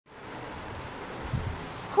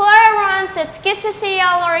friends, it's good to see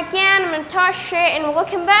y'all again. I'm Natasha and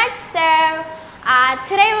welcome back. So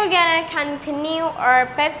today we're gonna continue our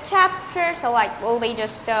fifth chapter. So we'll be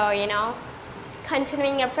just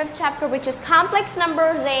continuing our fifth chapter, which is complex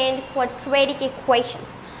numbers and quadratic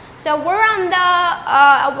equations. So we're on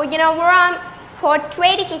we're on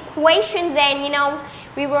quadratic equations, and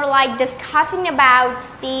we were discussing about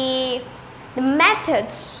the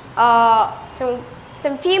methods,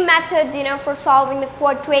 some few methods for solving the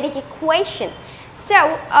quadratic equation.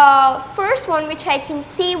 So first one which I can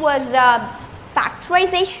see was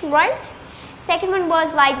factorization, right? Second one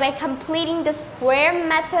was by completing the square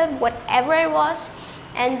method, whatever it was.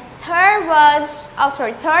 And third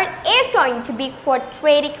is going to be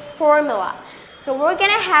quadratic formula. So we're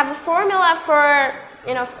gonna have a formula for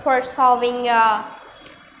of course solving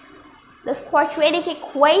this quadratic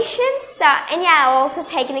equations, and yeah, I'll also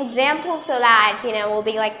take an example so that we'll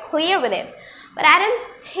be clear with it. But I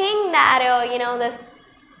don't think that this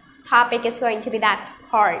topic is going to be that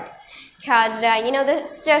hard, because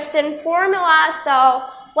this is just a formula. So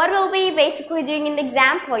what we'll be basically doing in the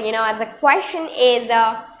example, as a question is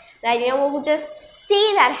that we'll just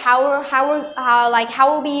see that how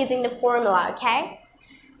we'll be using the formula. Okay.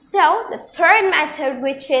 So the third method,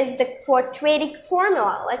 which is the quadratic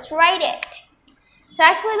formula, let's write it. So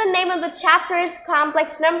actually the name of the chapter is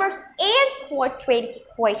complex numbers and quadratic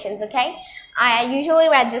equations, okay? I usually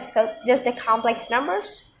write just the complex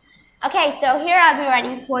numbers. Okay, so here I'll be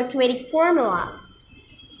writing quadratic formula.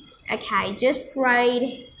 Okay, just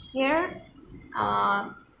write here.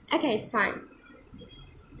 Okay, it's fine.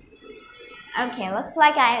 Okay, looks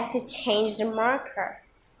like I have to change the marker.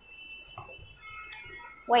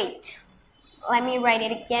 Wait, let me write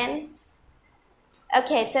it again.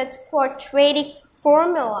 Okay, so it's quadratic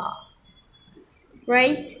formula,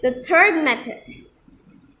 right? The third method.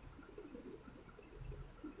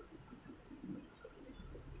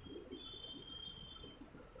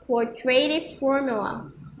 Quadratic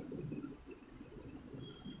formula.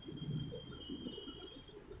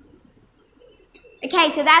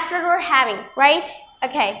 Okay, so that's what we're having, right?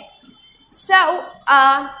 Okay, so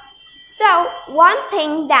one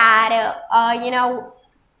thing that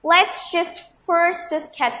let's just first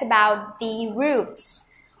discuss about the roots.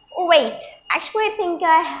 Oh wait, actually I think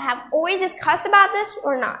I have already discussed about this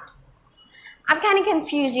or not. I'm kind of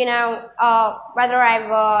confused, whether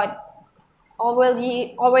I've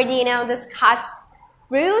already discussed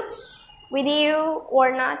roots with you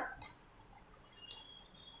or not.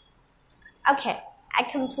 Okay, I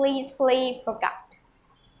completely forgot.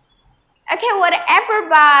 Okay, whatever,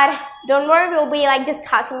 but don't worry, we'll be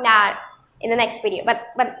discussing that in the next video,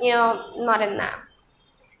 but not in now.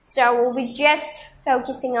 So we'll be just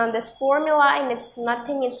focusing on this formula, and it's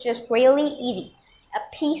nothing, it's just really easy. A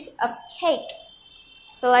piece of cake.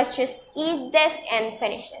 So let's just eat this and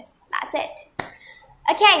finish this. That's it.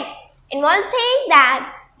 Okay, and one thing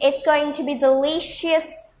that it's going to be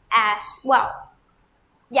delicious as well.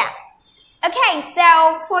 Yeah. Okay,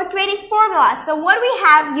 so quadratic formula. So what do we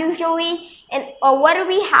have usually, what do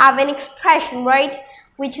we have an expression, right?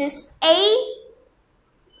 Which is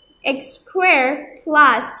ax squared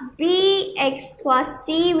plus bx plus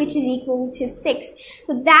c, which is equal to 6.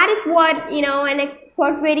 So that is what, a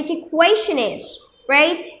quadratic equation is,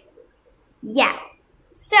 right? Yeah.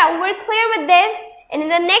 So we're clear with this. And in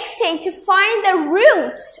the next stage, to find the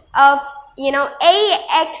roots of,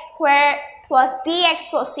 ax squared plus bx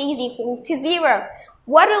plus c is equal to 0.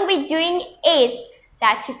 What we'll be doing is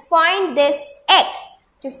that to find this x,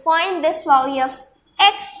 to find this value of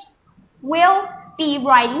x, we'll be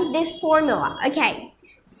writing this formula. Okay,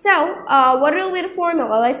 so what will be the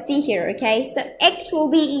formula? Let's see here. Okay, so x will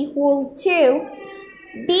be equal to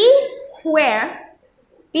b squared.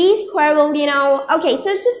 B squared will, okay, so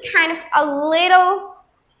it's just kind of a little,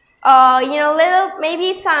 maybe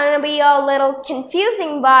it's going to be a little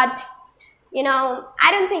confusing, but I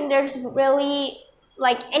don't think there's really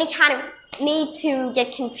any kind of need to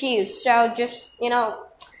get confused. So just,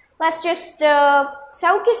 let's just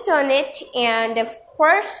focus on it, and of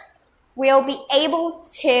course we'll be able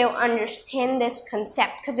to understand this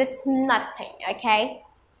concept because it's nothing, okay?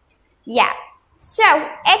 Yeah. So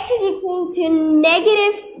x is equal to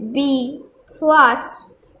negative b plus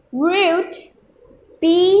root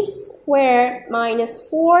b squared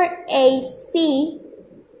minus 4ac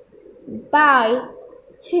by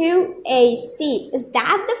 2ac. Is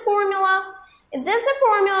that the formula? Is this the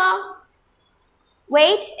formula?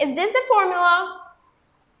 Wait, is this the formula?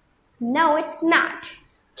 No, it's not.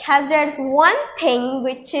 Because there's one thing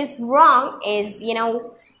which is wrong is,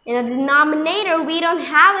 in the denominator we don't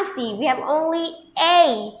have a c, we have only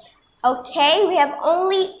a. Okay, we have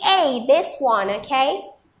only A, this one, okay?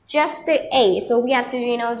 Just the A. So we have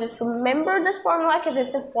to, just remember this formula because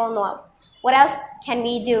it's a formula. What else can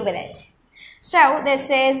we do with it? So this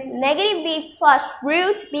is negative B plus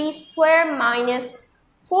root B squared minus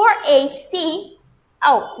 4AC.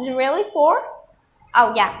 Oh, is it really 4?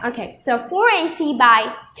 Oh, yeah, okay. So 4AC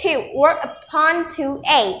by 2 or upon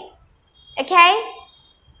 2A. Okay?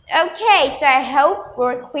 Okay, so I hope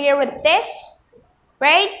we're clear with this,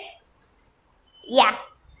 right? Yeah.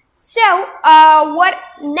 So, what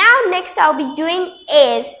now next I'll be doing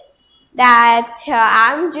is that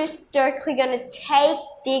I'm just directly going to take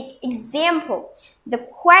the example, the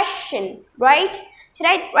question, right? Should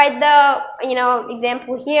I write the,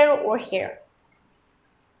 example here or here?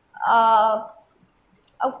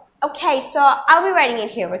 Okay, so I'll be writing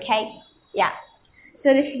it here, okay? Yeah.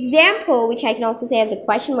 So this example, which I can also say as a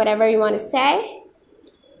question, whatever you want to say.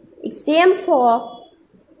 Example.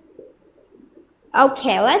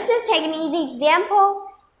 Okay, let's just take an easy example.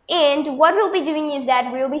 And what we'll be doing is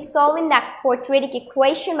that we'll be solving that quadratic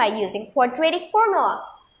equation by using quadratic formula,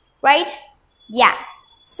 right? Yeah.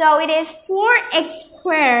 So it is 4x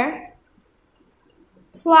squared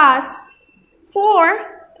plus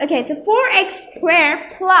 4. Okay, so 4x squared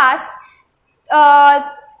plus,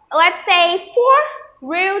 let's say 4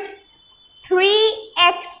 root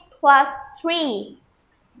 3x plus 3.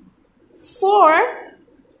 4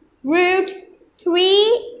 root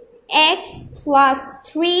 3x plus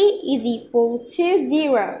 3 is equal to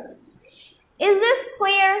 0. Is this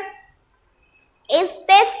clear? Is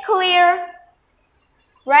this clear?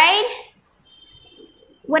 Right?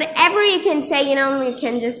 Whatever you can say, you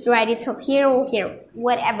can just write it up here or here.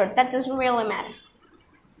 Whatever. That doesn't really matter.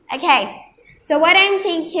 Okay. So what I'm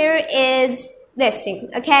saying here is this thing.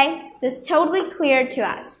 Okay? So it's totally clear to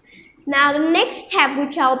us. Now the next step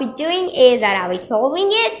which I'll be doing is that I'll be solving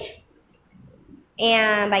it.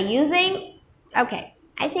 And by using, okay,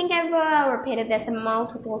 I think I've repeated this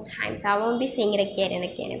multiple times. I won't be saying it again and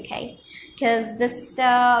again, okay? Because this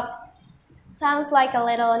sounds like a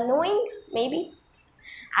little annoying, maybe.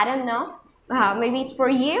 I don't know. Maybe it's for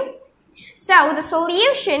you. So the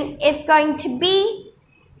solution is going to be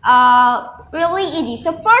really easy.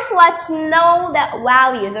 So first, let's know the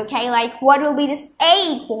values, okay? Like what will be this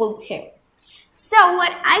A equal to? So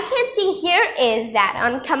what I can see here is that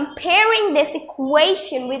on comparing this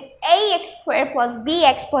equation with ax squared plus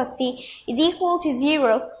bx plus c is equal to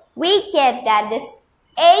 0, we get that this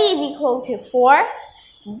A is equal to 4,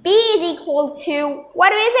 B is equal to,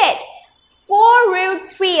 what is it? 4 root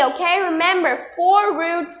 3, okay? Remember, 4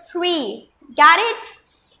 root 3, got it?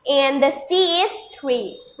 And the C is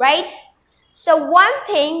 3, right? So one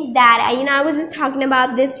thing that, I was just talking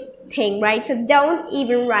about this thing, right? So don't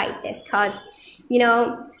even write this because,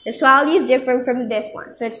 this value is different from this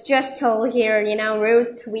one. So it's just told here,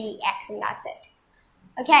 root 3x and that's it.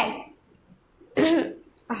 Okay.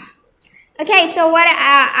 Okay, so what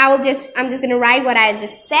I'm just going to write what I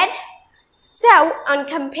just said. So on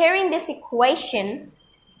comparing this equation,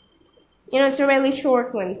 it's a really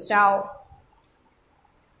short one, so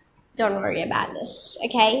don't worry about this,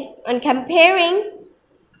 okay? On comparing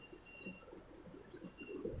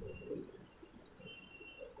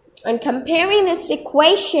this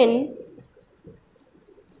equation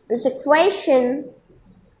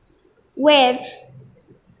with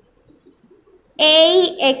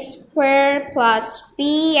ax squared plus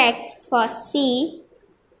bx plus c,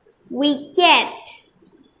 we get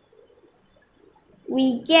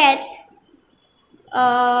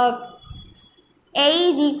A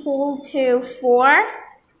is equal to 4,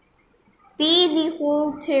 B is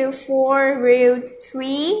equal to 4 root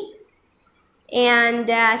 3, and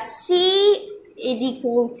C is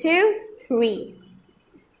equal to 3.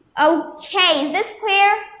 Okay, is this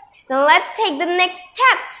clear? Then let's take the next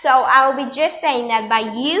step. So I'll be just saying that by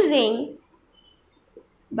using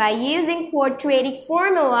quadratic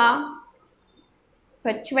formula,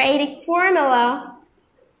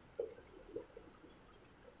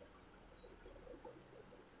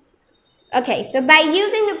 okay, so by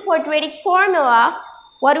using the quadratic formula,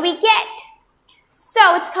 what do we get?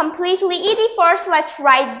 So it's completely easy. First, let's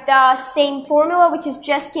write the same formula which is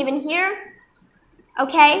just given here.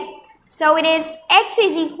 Okay, so it is x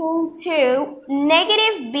is equal to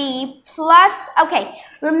negative b plus, okay,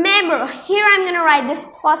 remember here I'm going to write this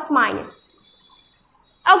plus minus.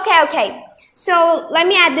 Okay, so let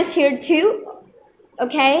me add this here too.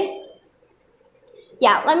 Okay.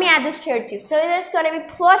 Yeah, let me add this here too. So it is going to be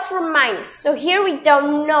plus or minus. So here we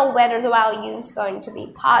don't know whether the value is going to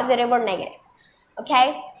be positive or negative.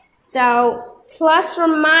 Okay, so plus or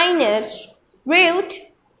minus root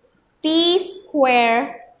b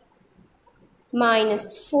squared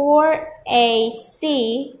minus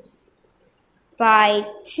 4ac by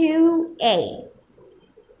 2a.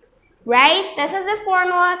 Right? This is the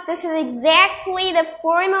formula. This is exactly the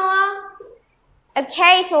formula.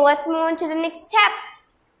 Okay, so let's move on to the next step.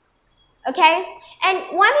 Okay, and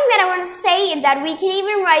one thing that I want to say is that we can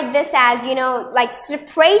even write this as, you know, like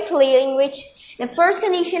separately, in which the first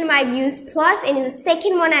condition I've used plus and in the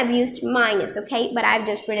second one I've used minus, okay? But I've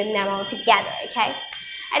just written them all together, okay?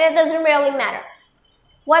 And it doesn't really matter.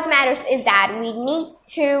 What matters is that we need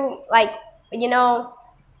to, like, you know,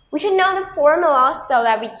 we should know the formula so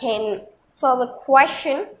that we can solve a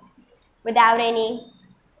question without any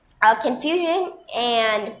confusion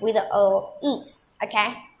and with ease,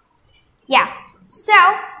 okay? Yeah, so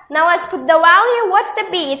now let's put the value. What's the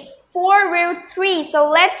b? It's 4√3, so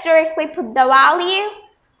let's directly put the value,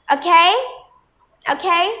 okay?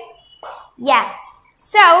 Okay? Yeah,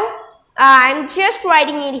 so I'm just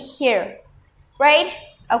writing it here, right?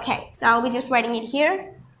 Okay, so I'll be just writing it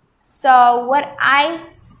here. So what I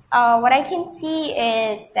can see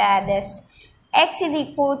is that this x is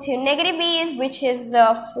equal to negative b, which is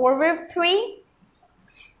 4√3.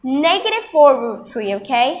 Negative 4√3,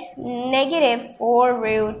 okay? Negative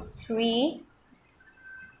 4√3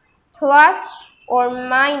 plus or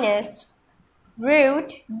minus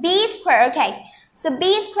root b squared. Okay, so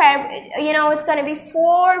b squared, you know, it's going to be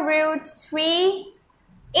 4√3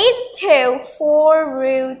 into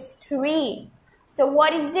 4√3. So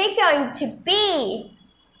what is it going to be?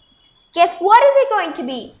 Guess what is it going to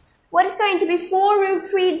be? What is going to be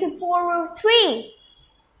 4√3 into 4√3?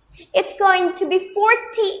 It's going to be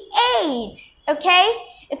 48, okay?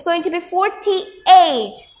 It's going to be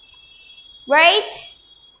 48, right?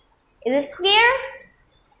 Is it clear?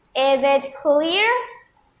 Is it clear?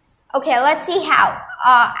 Okay, let's see how.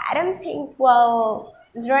 I don't think, well,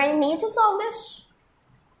 is there any need to solve this?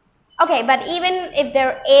 Okay, but even if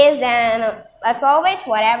there is, then let's solve it,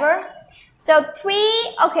 whatever. So 3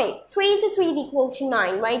 into 3 is equal to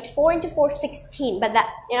 9, right? 4 into 4 is 16, but that,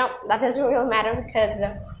 you know, that doesn't really matter because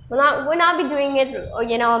we'll not be doing it,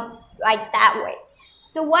 you know, like that way.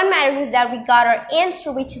 So what matters is that we got our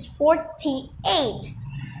answer, which is 48.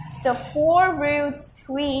 So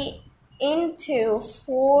 4√3 into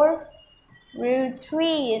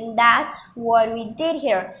 4√3, and that's what we did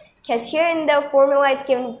here. Because here in the formula it's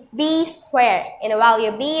given b squared, and the value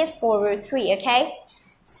of b is 4√3, okay?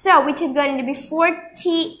 So, which is going to be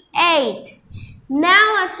 48.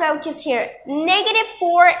 Now let's focus here. Negative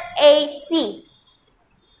 4ac.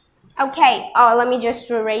 Okay, let me just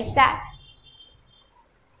erase that.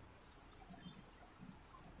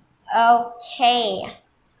 Okay.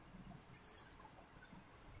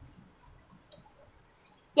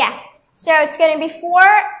 Yeah, so it's going to be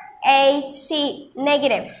 4ac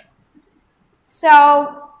negative.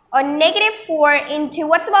 So, on negative 4 into,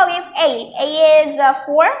 what's the value of a? A is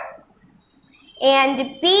 4. And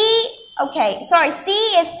b, okay, sorry, c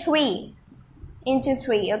is 3 into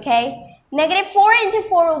 3, okay? Negative 4 into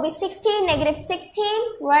 4 will be 16, negative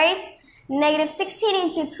 16, right? Negative 16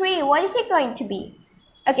 into 3, what is it going to be?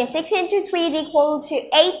 Okay, 6 into 3 is equal to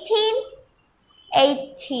 18.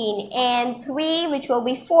 18 and 3, which will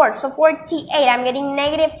be 4. So 48, I'm getting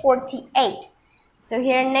negative 48. So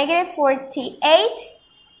here negative 48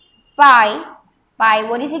 by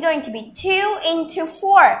what is it going to be? 2 into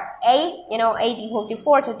 4. 8, you know, 8 is equal to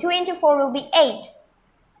 4. So 2 into 4 will be 8.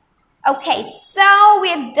 Okay, so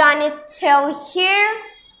we've done it till here.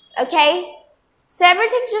 Okay, so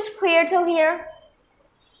everything's just clear till here.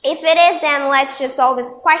 If it is, then let's just solve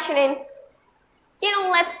this question and, you know,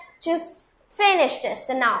 let's just finish this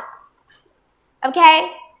and all.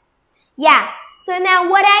 Okay? Yeah. So now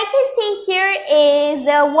what I can see here is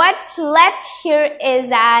what's left here is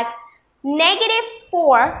that negative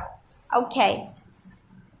 4. Okay.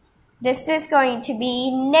 This is going to be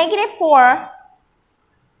negative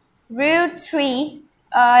 4√3.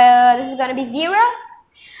 This is going to be 0.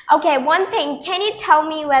 Okay, one thing. Can you tell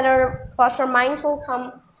me whether plus or minus will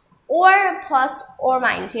come? Or plus or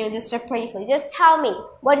minus, you know, just briefly. Just tell me,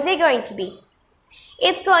 what is it going to be?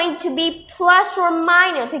 It's going to be plus or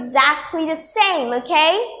minus, exactly the same,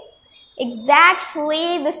 okay?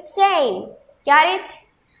 Exactly the same. Got it?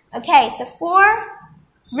 Okay, so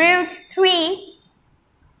 4√3.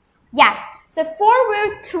 Yeah, so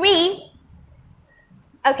 4√3.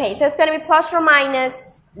 Okay, so it's going to be plus or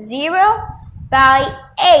minus 0 by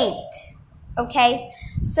 8. Okay,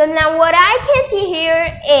 so now what I can see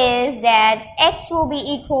here is that x will be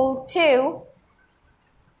equal to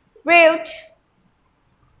root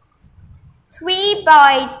 3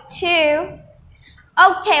 by 2.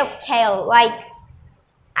 Okay, like,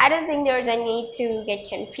 I don't think there's any need to get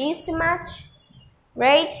confused too much.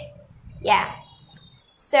 right? Yeah.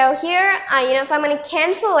 So here, if I'm going to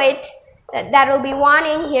cancel it, that will be 1,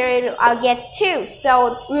 and here I'll get 2.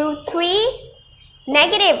 So root 3,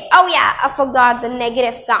 negative. Oh yeah, I forgot the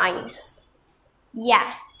negative sign.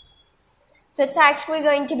 Yeah. So it's actually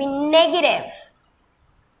going to be negative.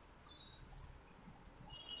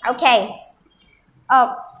 Okay.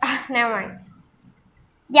 Oh, never mind.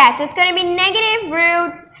 Yeah, so it's going to be negative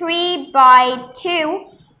root 3 by 2,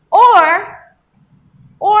 or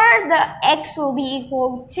the x will be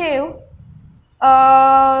equal to,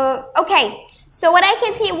 okay, so what I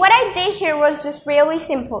can see, what I did here was just really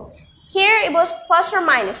simple. Here it was plus or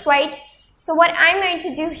minus, right? So what I'm going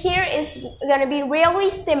to do here is going to be really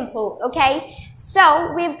simple, okay?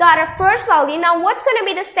 So we've got our first value. Now what's going to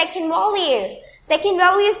be the second value? Second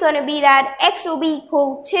value is going to be that x will be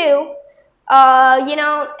equal to,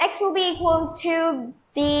 x will be equal to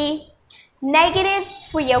the negative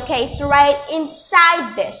 3, okay? So right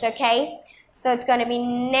inside this, okay? So it's going to be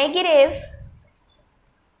negative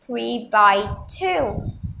 3 by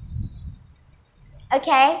 2,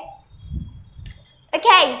 okay?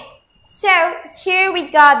 Okay, so here we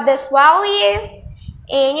got this value,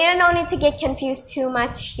 and no need to get confused too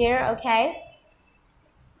much here, okay?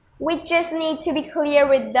 We just need to be clear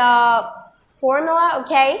with the formula,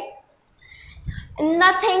 okay?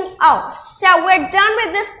 Nothing else. So we're done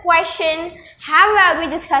with this question. How about we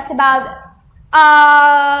discuss about,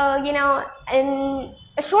 in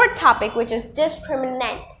a short topic, which is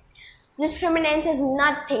discriminant. Discriminant is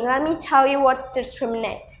nothing. Let me tell you what's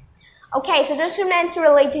discriminant. Okay, so discriminant is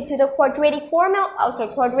related to the quadratic formula, also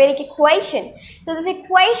quadratic equation. So this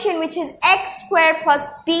equation, which is x squared plus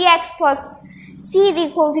bx plus c is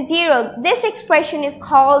equal to 0. This expression is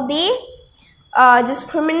called the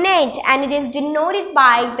discriminant, and it is denoted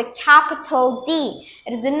by the capital D.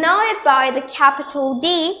 It is denoted by the capital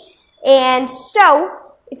D, and so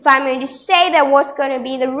if I'm going to say that what's going to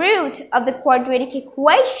be the root of the quadratic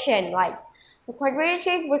equation, so quadratic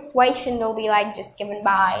equation will be just given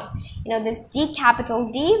by, this D, capital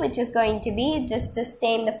D, which is going to be just the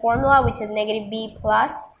same, the formula, which is negative b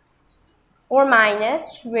plus or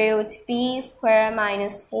minus root b squared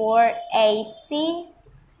minus 4ac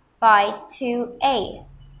by 2a.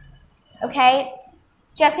 Okay,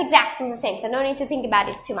 just exactly the same, so no need to think about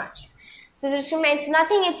it too much. So the discriminant is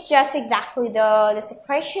nothing, it's just exactly this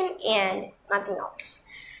equation and nothing else.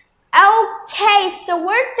 Okay, so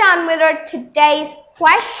we're done with our today's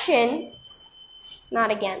question.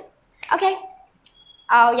 Not again. Okay.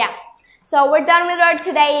 Oh yeah. So we're done with our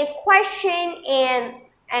today's question and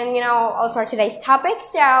also our today's topic.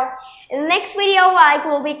 So in the next video,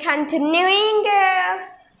 we'll be continuing.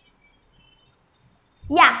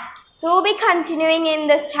 So we'll be continuing in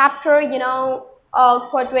this chapter,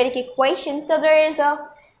 quadratic equation. So there is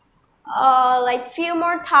few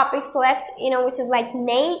more topics left, which is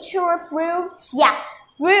nature of roots. Yeah,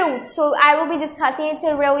 roots. So I will be discussing, it's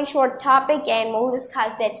a really short topic, and we'll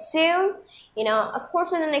discuss that soon, of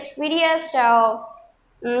course in the next video. So,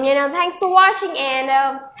 thanks for watching, and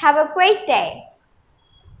have a great day.